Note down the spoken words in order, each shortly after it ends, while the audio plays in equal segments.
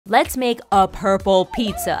Let's make a purple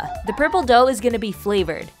pizza. The purple dough is gonna be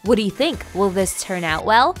flavored. What do you think? Will this turn out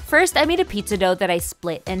well? First, I made a pizza dough that I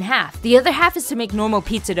split in half. The other half is to make normal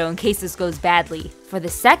pizza dough in case this goes badly. For the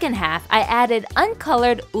second half, I added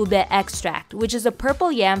uncolored ube extract, which is a purple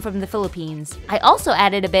yam from the Philippines. I also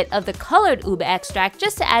added a bit of the colored ube extract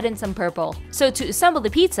just to add in some purple. So to assemble the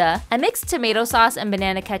pizza, I mixed tomato sauce and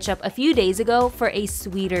banana ketchup a few days ago for a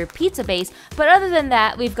sweeter pizza base, but other than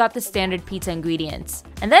that, we've got the standard pizza ingredients.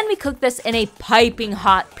 And then we cook this in a piping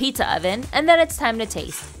hot pizza oven, and then it's time to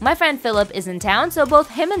taste. My friend Philip is in town, so both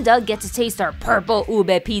him and Doug get to taste our purple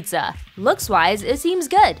ube pizza. Looks-wise, it seems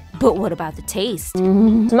good. But what about the taste?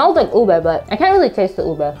 Smells like ube, but I can't really taste the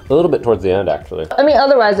ube. A little bit towards the end, actually. I mean,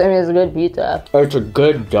 otherwise, it's a good pizza. It's a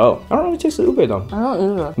good dough. I don't really taste the ube though. I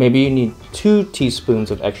don't either. Maybe you need 2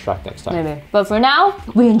 teaspoons of extract next time. Maybe. But for now,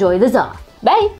 we enjoy the sauce. Bye!